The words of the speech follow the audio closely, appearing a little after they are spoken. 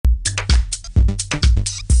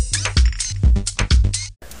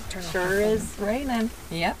Sure is raining.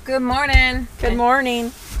 Yep. Good morning. Good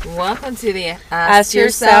morning. Welcome to the Ask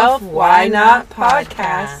Yourself Why Not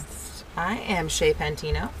podcast. I am Shay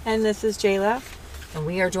Pentino. And this is Jayla. And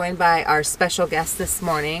we are joined by our special guest this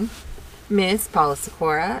morning, Miss Paula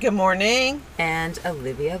Sikora. Good morning. And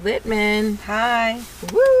Olivia Littman. Hi.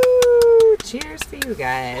 Woo! Cheers for you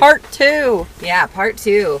guys. Part 2. Yeah, part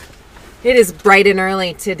 2. It is bright and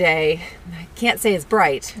early today. I can't say it's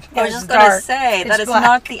bright. I was just going to say, that is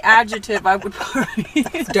not the adjective I would put.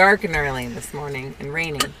 It's dark and early this morning and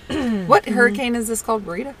raining. What hurricane is this called?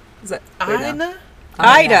 Rita? Is it Ida?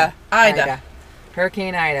 Ida.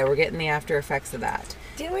 Hurricane Ida. We're getting the after effects of that.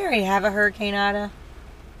 Didn't we already have a Hurricane Ida?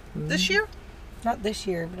 This year? Not this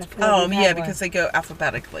year, but I feel like we've had yeah, one. because they go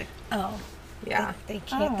alphabetically. Oh. Yeah. They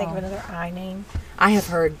can't think of another I name. I have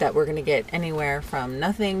heard that we're going to get anywhere from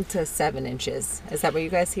nothing to 7 inches. Is that what you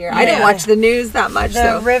guys hear? I didn't watch the news that much.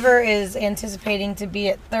 The river is anticipating to be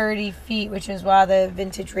at 30 feet, which is why the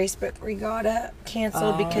Vintage Racebook Regatta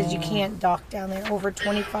canceled because you can't dock down there over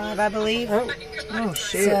 25, I believe. Oh,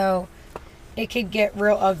 shoot. So it could get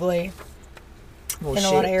real ugly in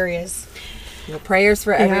a lot of areas. Well, prayers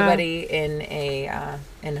for everybody in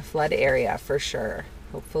a flood area for sure.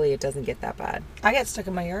 Hopefully it doesn't get that bad. I got stuck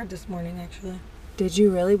in my yard this morning, actually. Did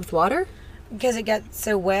you really? With water? Because it got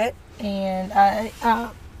so wet, and I,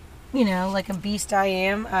 like a beast I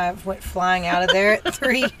am, I went flying out of there at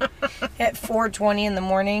 4:20 in the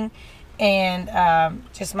morning, and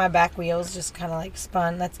just my back wheels just kind of like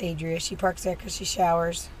spun. That's Adria. She parks there because she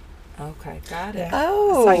showers. Okay, got it. Yeah.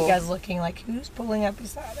 Oh. I saw you guys looking like, who's pulling up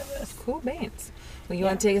beside of us? Cool beans. Well, you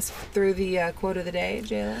want to take us through the quote of the day,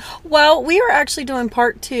 Jayla? Well, we were actually doing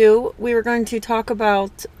part 2. We were going to talk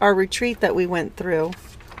about our retreat that we went through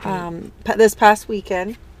this past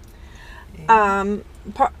weekend.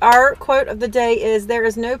 Our quote of the day is, "There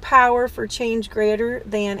is no power for change greater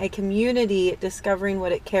than a community discovering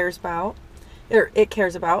what it cares about."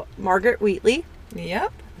 Margaret Wheatley.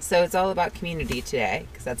 Yep. So it's all about community today,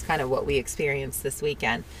 because that's kind of what we experienced this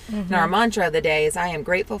weekend. And our mantra of the day is, "I am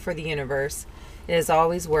grateful for the universe. It is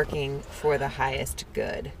always working for the highest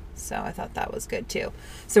good." So I thought that was good too.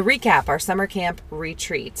 So recap our summer camp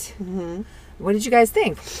retreat. Mm-hmm. What did you guys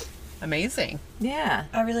think? Amazing. Yeah.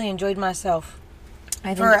 I really enjoyed myself.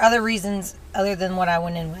 I think For other reasons other than what I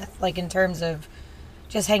went in with. Like in terms of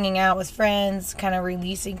just hanging out with friends, kind of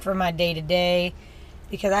releasing from my day-to-day.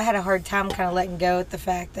 Because I had a hard time kind of letting go at the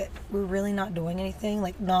fact that we're really not doing anything.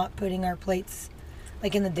 Like not putting our plates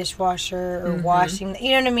like in the dishwasher or washing.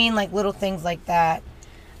 You know what I mean? Like little things like that.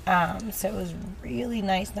 So it was really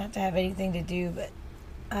nice not to have anything to do. But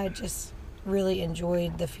I just really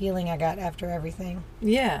enjoyed the feeling I got after everything.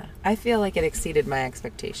 Yeah. I feel like it exceeded my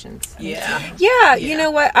expectations. Yeah, you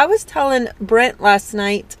know what? I was telling Brent last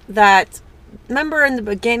night that, remember in the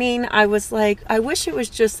beginning, I was like, I wish it was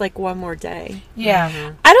just like one more day.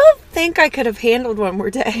 Yeah. I don't think I could have handled one more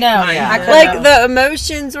day. No, I couldn't. Like the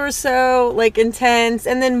emotions were so like intense.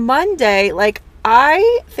 And then Monday, like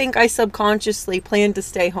I think I subconsciously planned to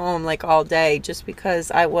stay home like all day just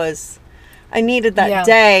because I needed that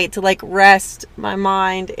day to like rest my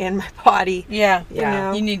mind and my body. Yeah. You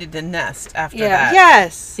know? You needed to nest after that.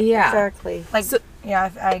 Yes. Yeah. Exactly. Like,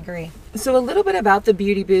 I agree. So a little bit about the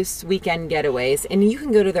Beauty Boost weekend getaways, and you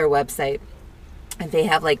can go to their website, and they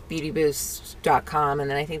have like beautyboost.com, and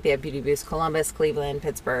then I think they have Beauty Boost Columbus, Cleveland,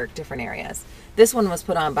 Pittsburgh, different areas. This one was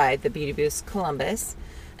put on by the Beauty Boost Columbus,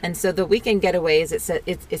 and so the weekend getaways,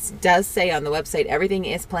 it does say on the website everything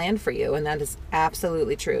is planned for you, and that is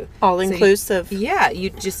absolutely true. All inclusive. You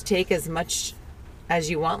just take as much as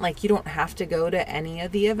you want. Like, you don't have to go to any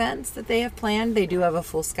of the events that they have planned. They do have a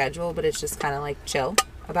full schedule, but it's just kind of like chill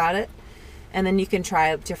about it. And then you can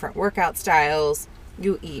try different workout styles.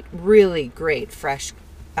 You eat really great, fresh,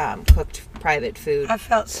 cooked private food. I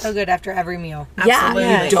felt so good after every meal. Absolutely.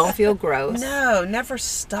 Yeah, you don't feel gross. No, never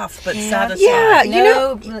stuffed, but satisfied. Yeah,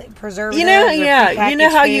 No preservatives. you know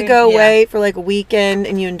how you go away for like a weekend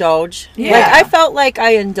and you indulge. Yeah. Like I felt like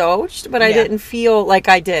I indulged, but I didn't feel like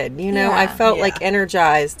I did. You know, I felt like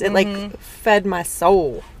energized. It like fed my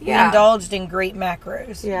soul. We indulged in great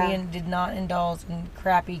macros. Yeah. We did not indulge in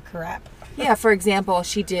crappy crap. Yeah, for example,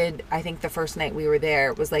 she did, I think the first night we were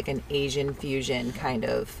there was like an Asian fusion kind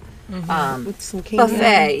of With some quinoa.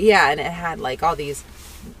 buffet. Yeah, and it had like all these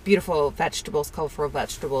beautiful vegetables, colorful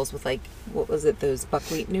vegetables with like, what was it, those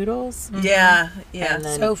buckwheat noodles? Yeah, yeah. And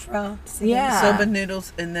then- Sofra. Yeah. Soba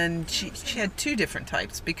noodles, and then she had 2 different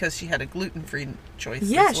types because she had a gluten-free choice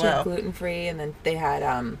Yeah, as she well. had gluten-free, and then they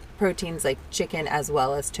had proteins like chicken as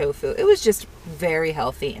well as tofu. It was just very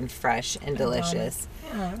healthy and fresh and delicious.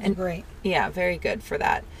 Yeah, it was And- great. Yeah, very good for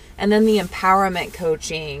that. And then the empowerment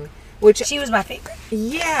coaching, which, She was my favorite.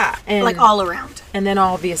 yeah. And, Like all around. and then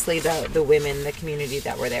obviously the women, the community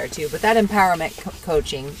that were there too. But that empowerment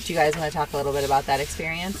coaching, do you guys want to talk a little bit about that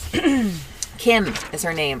experience? Kim is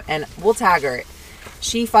her name, and we'll tag her.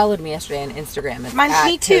 She followed me yesterday on Instagram. It's Mine- at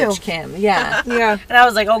me too. Coach Kim. Yeah. Yeah. And I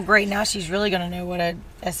was like, oh, great. Now she's really going to know what a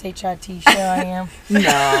SHIT show I am.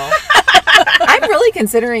 No. I'm really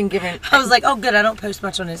considering giving. I was like, oh, good. I don't post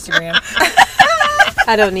much on Instagram.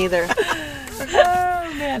 I don't either.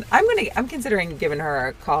 Oh man, I'm considering giving her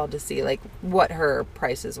a call to see like what her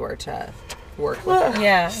prices were to work with her.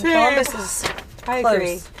 Yeah. Columbus is I close.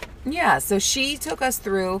 agree. Yeah, so she took us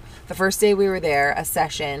through the first day we were there, a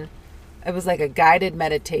session. It was like a guided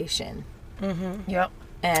meditation, Yep.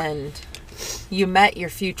 and you met your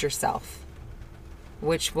future self,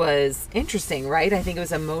 which was interesting, right? I think it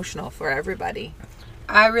was emotional for everybody.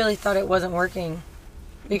 I really thought it wasn't working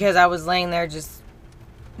because I was laying there just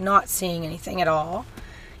not seeing anything at all.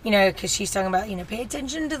 You know, because she's talking about, pay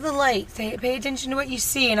attention to the light, pay attention to what you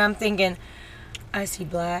see. And I'm thinking, I see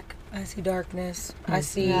black, I see darkness, I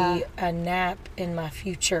see a nap in my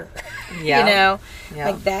future. Yeah. Yeah.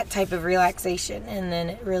 Like that type of relaxation. And then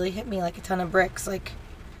it really hit me like a ton of bricks. Like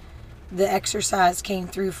the exercise came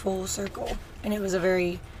through full circle. And it was a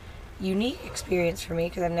very unique experience for me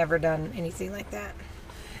because I've never done anything like that.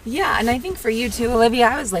 Yeah, and I think for you too, Olivia,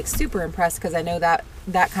 I was like super impressed because I know that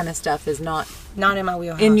kind of stuff is not Not in my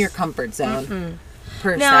wheelhouse. in your comfort zone.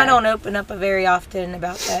 Per No, se. I don't open up very often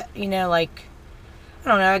about that. Like, I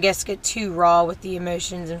don't know, I guess get too raw with the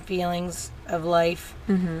emotions and feelings of life.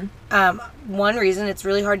 Mm-hmm. One reason it's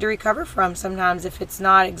really hard to recover from sometimes if it's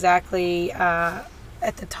not exactly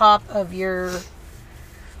at the top of your,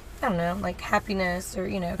 I don't know, like happiness or,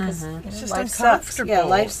 because It's just life sucks. uncomfortable. Yeah,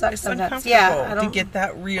 life sucks it's sometimes. uncomfortable Yeah, I to don't. get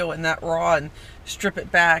that real and that raw and strip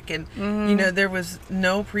it back. And, there was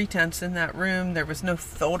no pretense in that room. There was no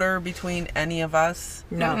filter between any of us.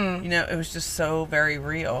 No. It was just so very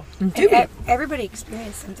real. Everybody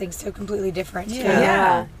experienced something so completely different. Too.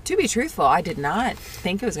 Yeah. To be truthful, I did not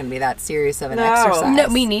think it was going to be that serious of an No. exercise. No,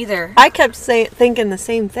 me neither. I kept thinking the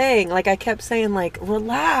same thing. Like I kept saying, like,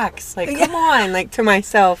 relax, like come on, like to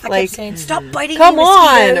myself, I like kept saying, stop biting come me,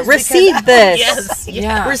 on, mosquitoes," receive because- this, Yes.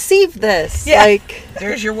 Yeah. receive this. Yeah. Like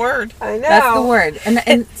There's your word. I know That's the word.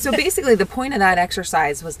 And so basically the point of that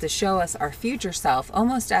exercise was to show us our future self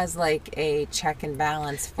almost as like a check and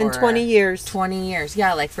balance for In 20 years. 20 years.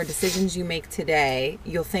 Yeah, like for decisions you make today,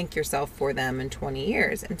 you'll thank yourself for them in 20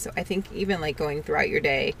 years. And so I think even like going throughout your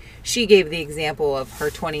day, she gave the example of her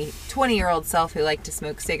 20-year-old self who liked to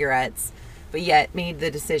smoke cigarettes but yet made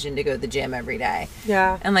the decision to go to the gym every day.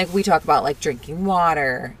 Yeah. And like we talk about like drinking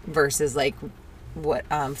water versus like what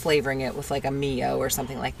flavoring it with like a Mio or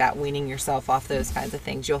something like that, weaning yourself off those kinds of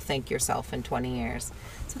things. You'll thank yourself in 20 years.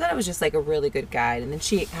 So that was just like a really good guide. And then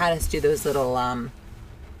she had us do those little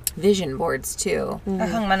vision boards too. I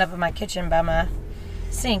hung mine up in my kitchen by my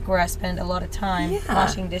sink where I spend a lot of time Yeah.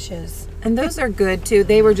 washing dishes. And those are good too.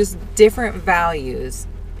 They were just different values.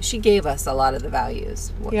 She gave us a lot of the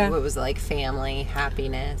values. What was it, like family,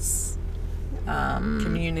 happiness,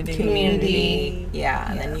 Community. Yeah,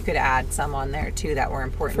 and then you could add some on there too that were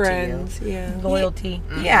important Friends. to you. Yeah. Loyalty.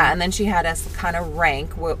 Yeah, and then she had us kind of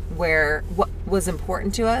rank what was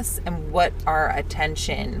important to us and what our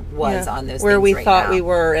attention was Yeah. on those where things we right thought now. we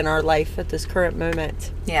were in our life at this current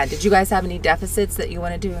moment. Yeah, did you guys have any deficits that you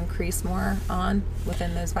wanted to increase more on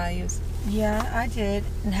within those values? Yeah, I did.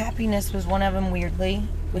 And happiness was one of them, weirdly.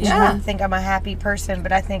 Which Yeah. I don't think I'm a happy person,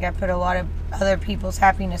 but I think I put a lot of other people's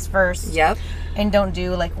happiness first. Yep. And don't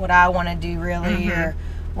do like what I want to do really or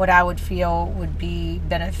what I would feel would be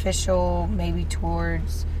beneficial maybe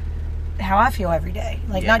towards how I feel every day.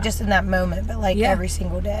 Like not just in that moment, but like every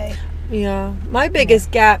single day. Yeah, my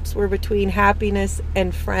biggest gaps were between happiness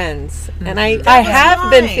and friends, and I was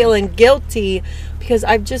have been mine. feeling guilty because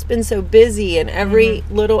I've just been so busy, and every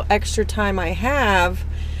little extra time I have,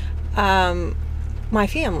 my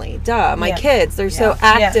family, my kids, they're so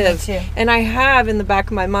active, me too. and I have in the back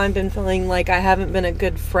of my mind been feeling like I haven't been a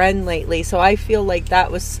good friend lately, so I feel like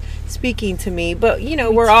that was speaking to me. But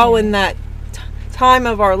we're all in that time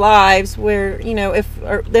of our lives where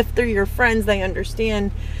if they're your friends, they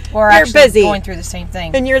understand. Or You're actually busy. going through the same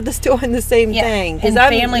thing. And you're doing the same thing. 'Cause And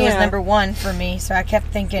I'm- family was yeah. number one for me, so I kept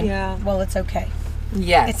thinking, Yeah. well, it's okay.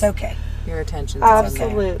 Yes. it's okay. Your attention's on there.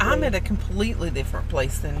 Absolutely. I'm at a completely different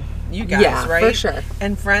place than you guys, Yeah, right? for sure.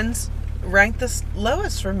 And friends rank the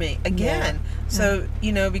lowest for me again. So,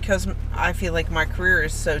 because I feel like my career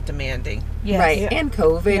is so demanding. Yes. Right. Yeah. And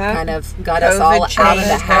COVID Yeah. kind of got us all COVID out of the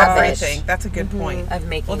changed habit everything. That's a good point. of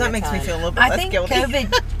making Well, that the makes me time. feel a little bit I less think guilty.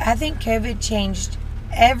 COVID changed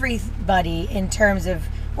everybody in terms of,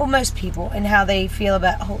 well, most people, and how they feel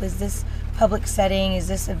about, oh, is this public setting, is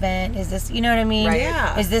this event, is this, you know what I mean? Right.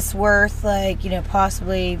 Yeah. Is this worth, like,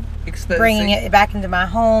 possibly Exposing. bringing it back into my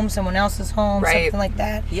home, someone else's home, Right. something like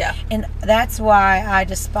that? Yeah. And that's why I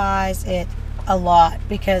despise it a lot,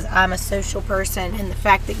 because I'm a social person, and the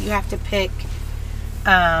fact that you have to pick,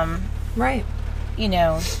 Right.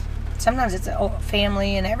 sometimes it's a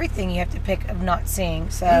family and everything you have to pick of not seeing.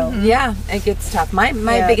 So Yeah, it gets tough. My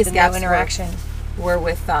yeah, biggest the gaps no interaction. were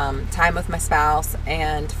with time with my spouse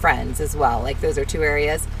and friends as well. Like those are two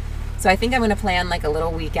areas. So I think I'm going to plan like a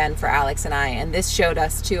little weekend for Alex and I. And this showed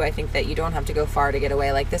us too, I think, that you don't have to go far to get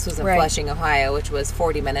away. Like this was in Right. Flushing, Ohio, which was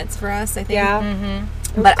 40 minutes for us, I think. Yeah.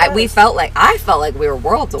 But I felt like we were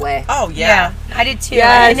worlds away. Oh, yeah. I did too.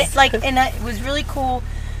 Yes. And it was really cool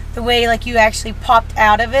the way like you actually popped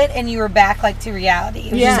out of it and you were back like to reality.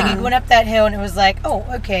 It was just like Yeah. you went up that hill and it was like, oh,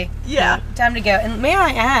 okay, Yeah. time to go. And may I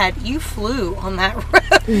add, you flew on that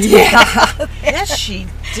road. Yeah. Yes, she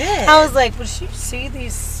did. I was like, would she see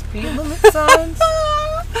these speed limit signs?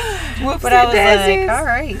 But I was Whoopsie-daisies. like, all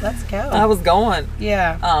right, let's go. I was going.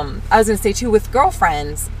 Yeah. I was going to say too, with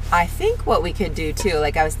girlfriends, I think what we could do too,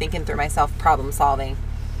 like I was thinking through myself, problem solving.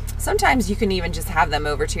 Sometimes you can even just have them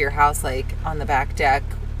over to your house, like on the back deck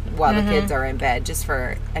while the kids are in bed, just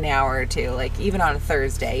for an hour or two, like even on a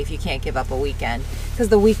Thursday, if you can't give up a weekend, because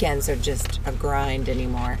the weekends are just a grind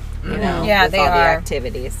anymore, you know, Yeah, with they all the are.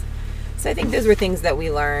 activities. So I think those were things that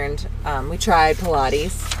we learned. We tried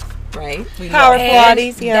Pilates, right? Power And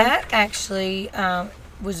Pilates, yeah. that actually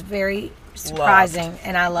was very surprising,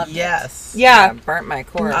 and I loved it. Yes. Yeah. Burnt my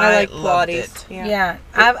core. I like loved Pilates. it. Yeah. Yeah,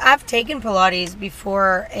 I've taken Pilates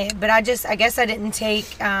before, but I guess I didn't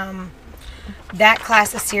take that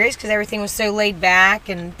class as serious because everything was so laid back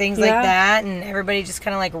and things like Yeah. that, and everybody just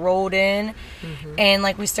kind of like rolled in, and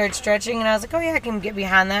like we started stretching, and I was like, oh yeah, I can get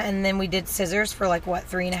behind that, and then we did scissors for like what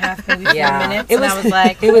 3.5 maybe 4 Yeah. minutes, It and I was- was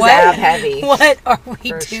like, it was what? ab heavy. What are we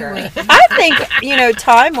For doing? sure. I think,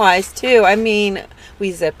 time wise too. I mean,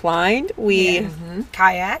 we zip lined, we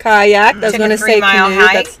Kayak. kayaked. I was Took going a to say 3-mile canoe.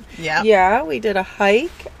 hike. Yeah. Yeah, we did a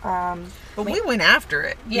hike. But we went after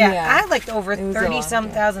it. Yeah, Yeah. I had like over It was a long 30-some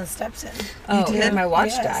day. thousand steps in. Oh, did? and my watch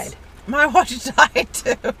Yes. died. My watch died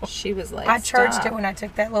too. She was like, I charged "Stop." it when I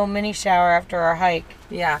took that little mini shower after our hike,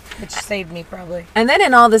 Yeah. which saved me probably. And then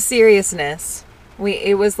in all the seriousness,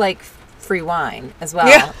 it was like free wine as well.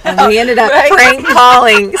 Yeah. And we ended up Right. prank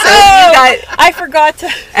calling. So Oh, you got, I forgot to.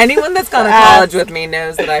 anyone that's gone to Ask. college with me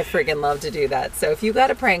knows that I freaking love to do that. So if you got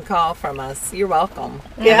a prank call from us, you're welcome.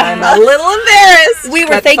 Yeah. I'm a little embarrassed. We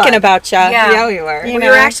were but thinking fun. about you. Yeah. Yeah, we were. You We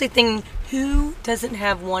know. were actually thinking, who doesn't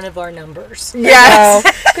have one of our numbers? Yes.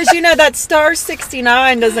 Because that star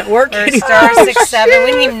 69 doesn't work Or anymore. star 67. We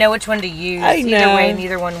didn't even know which one to use. I Either know. way,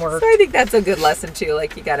 neither one worked. So I think that's a good lesson too.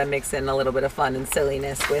 Like you got to mix in a little bit of fun and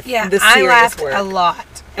silliness with Yeah, the I serious laughed work. a lot,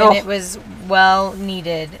 and Oh. it was well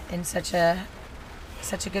needed in such a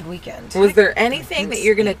good weekend. Was there anything that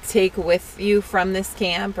you're going to take with you from this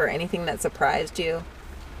camp or anything that surprised you,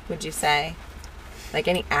 would you say? Like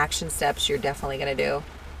any action steps you're definitely going to do?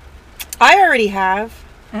 I already have.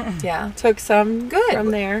 Yeah. Took some Good.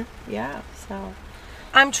 from there. Yeah. So.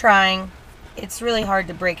 I'm trying. It's really hard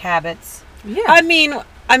to break habits. Yeah. I mean,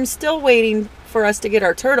 I'm still waiting for us to get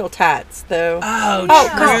our turtle tats, though. Oh,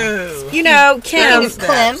 true. Kim.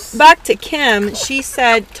 Clem. Back to Kim. She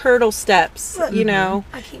said turtle steps. I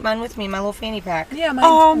keep mine with me, my little fanny pack. yeah,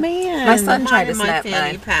 Oh man. My son tried to in my snap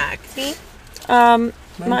fanny mine. pack. See?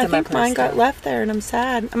 Mine's I in my think mine purse, got though. left there, and I'm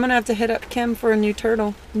sad. I'm gonna have to hit up Kim for a new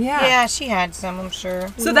turtle. Yeah. Yeah, she had some, I'm sure.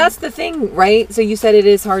 So that's the thing, right? So you said it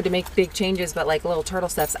is hard to make big changes, but like little turtle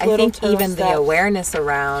steps. I Little think turtle even steps. the awareness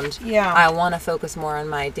around, Yeah. I want to focus more on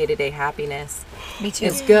my day-to-day happiness Me too.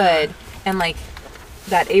 is good. And like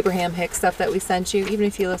that Abraham Hicks stuff that we sent you, even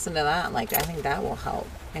if you listen to that, like I think that will help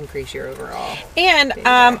increase your overall. And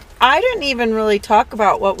I didn't even really talk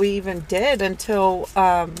about what we even did until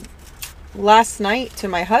last night to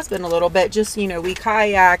my husband a little bit. Just we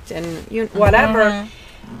kayaked and whatever.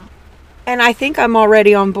 And I think I'm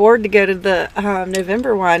already on board to go to the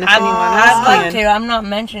November one. If anyone else I'd like can. to. I'm not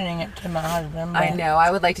mentioning it to my husband. I but know. I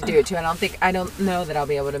would like to do it too. I don't know that I'll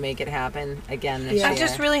be able to make it happen again this year. It's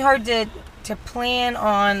just really hard to plan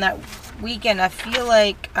on that weekend. I feel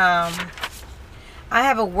like I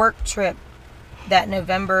have a work trip that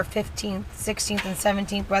November 15th, 16th, and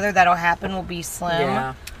 17th, whether that'll happen will be slim.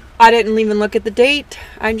 Yeah. I didn't even look at the date.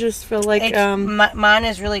 I just feel like Mine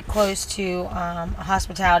is really close to a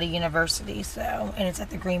hospitality university, so, and it's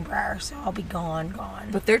at the Greenbrier, so I'll be gone.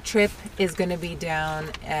 But their trip is going to be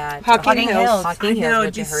down at Hocking Hills. Hocking Hills,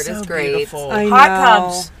 which I heard is great. Beautiful. I Hot know.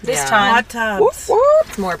 tubs this Yeah. time. Hot tubs. Whoop, whoop.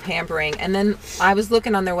 It's more pampering. And then I was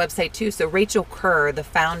looking on their website too. So Rachel Kerr, the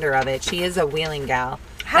founder of it, she is a wheeling gal.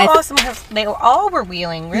 How awesome they all were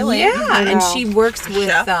wheeling, really. Yeah, and know. she works with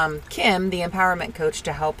Yeah. Kim, the empowerment coach,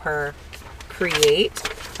 to help her create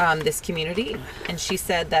this community. And she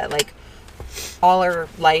said that like all her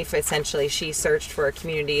life, essentially, she searched for a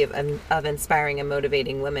community of inspiring and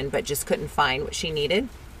motivating women, but just couldn't find what she needed.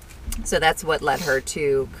 So that's what led her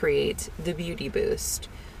to create the Beauty Boost.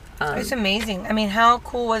 It's amazing. I mean, how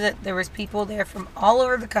cool was it? There was people there from all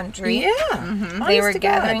over the country. Yeah, They were honest to God.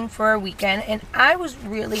 gathering for a weekend, and I was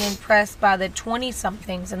really impressed by the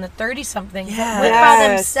 20-somethings and the 30-somethings that went by Yes.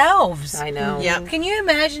 themselves. I know. Yep. Can you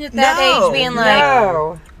imagine at that No. age being like,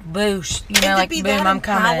 No. boosh, you And know, to like, be boom, that I'm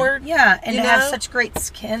coming. empowered, Yeah, and you to have know? such great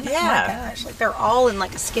skin. Oh Yeah. my gosh, like they're all in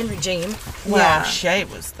like a skin regime. Well, Yeah. Shay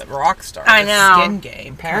was the rock star. I of know. Skin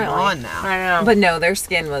game. Apparently. Come on now. I know. But no, their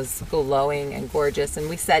skin was glowing and gorgeous. And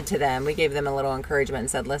we said to them, we gave them a little encouragement and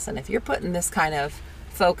said, listen, if you're putting this kind of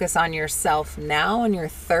focus on yourself now in your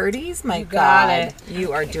 30s, my You got God, it.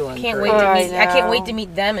 you are doing can't great. wait to I meet. I can't know. wait to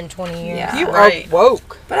meet them in 20 years. Yeah. You Right. are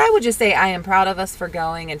woke. But I would just say I am proud of us for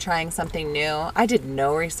going and trying something new. I did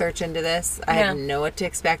no research into this. I Yeah. didn't know what to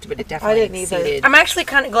expect, but it definitely didn't either. exceeded. I'm actually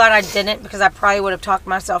kind of glad I didn't, because I probably would have talked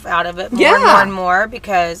myself out of it more Yeah. and more and more,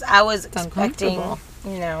 because I was expecting, uncomfortable.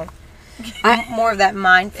 you know, I- more of that It could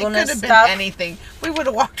mindfulness have been stuff. anything. We would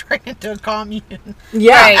have walked right into a commune.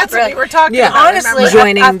 Yeah. Right. That's what we were talking Yeah. about. Honestly, remember?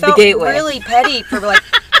 Joining I the felt gateway. really petty for like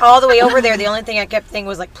all the way over there. The only thing I kept thinking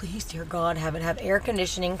was like, please, dear God, have it have air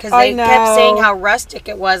conditioning, because I they kept know. saying how rustic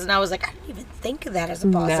it was, and I was like, I didn't even think of that as a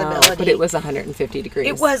possibility. No, but it was 150 degrees.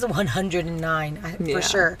 It was 109 Yeah. for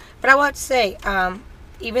sure. But I want to say,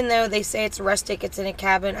 even though they say it's rustic, it's in a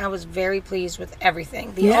cabin, I was very pleased with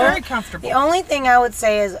everything. The Yeah. Very comfortable. The only thing I would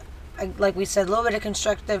say is, like we said, a little bit of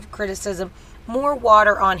constructive criticism. More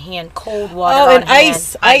water on hand, cold water Oh, on and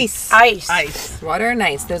hand. ice. Ice. Water and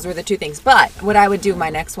ice. Those were the two things. But what I would do, my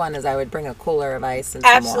next one, is I would bring a cooler of ice and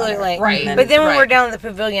some Absolutely. water. Right. And But then when Right. we're down at the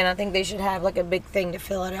pavilion, I think they should have like a big thing to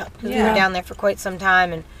fill it up. Because we Yeah. were down there for quite some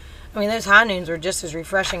time, and I mean, those high noons were just as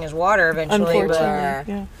refreshing as water eventually. Unfortunately. But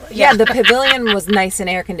Yeah. Yeah, the pavilion was nice and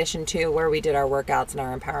air conditioned too, where we did our workouts and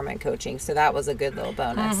our empowerment coaching. So that was a good little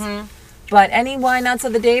bonus. But any why nots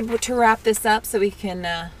of the day to wrap this up, so we can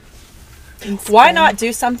Why not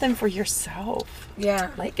do something for yourself? yeah,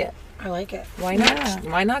 like it? I like it. Why not?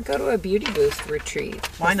 Why not go to a Beauty Boost retreat?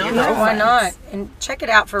 Why with not? your No, Why girlfriends? not? And check it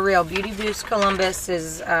out for real. Beauty Boost Columbus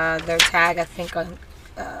is their tag, I think, on.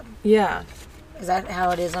 Yeah. Is that how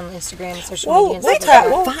it is on Instagram and social Whoa, media? And wait, stuff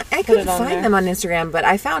like that? whoa. I Put couldn't it on find there. them on Instagram, but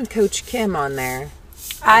I found Coach Kim on there.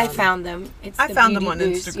 I found them. It's I the found them Beauty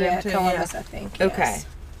on Boost, Instagram, yeah, too, Columbus, yeah. I think. Okay. Yes.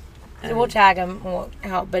 So we'll tag them. We'll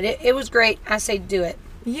help. But it was great. I say do it.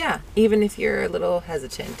 Yeah, even if you're a little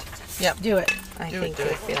hesitant, Do it. I Do think it.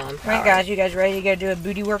 you'll feel empowered. All right, guys. You guys ready to go do a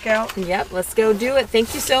booty workout? Yep, let's go do it.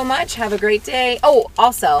 Thank you so much. Have a great day. Oh,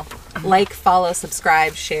 also, like, follow,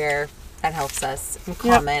 subscribe, share. That helps us. And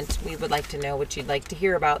comment. We would like to know what you'd like to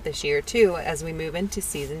hear about this year, too, as we move into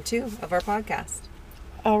season 2 of our podcast.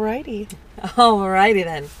 Alrighty. Alrighty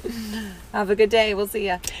then. Have a good day. We'll see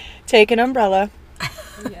ya. Take an umbrella.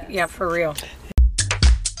 Yeah, for real.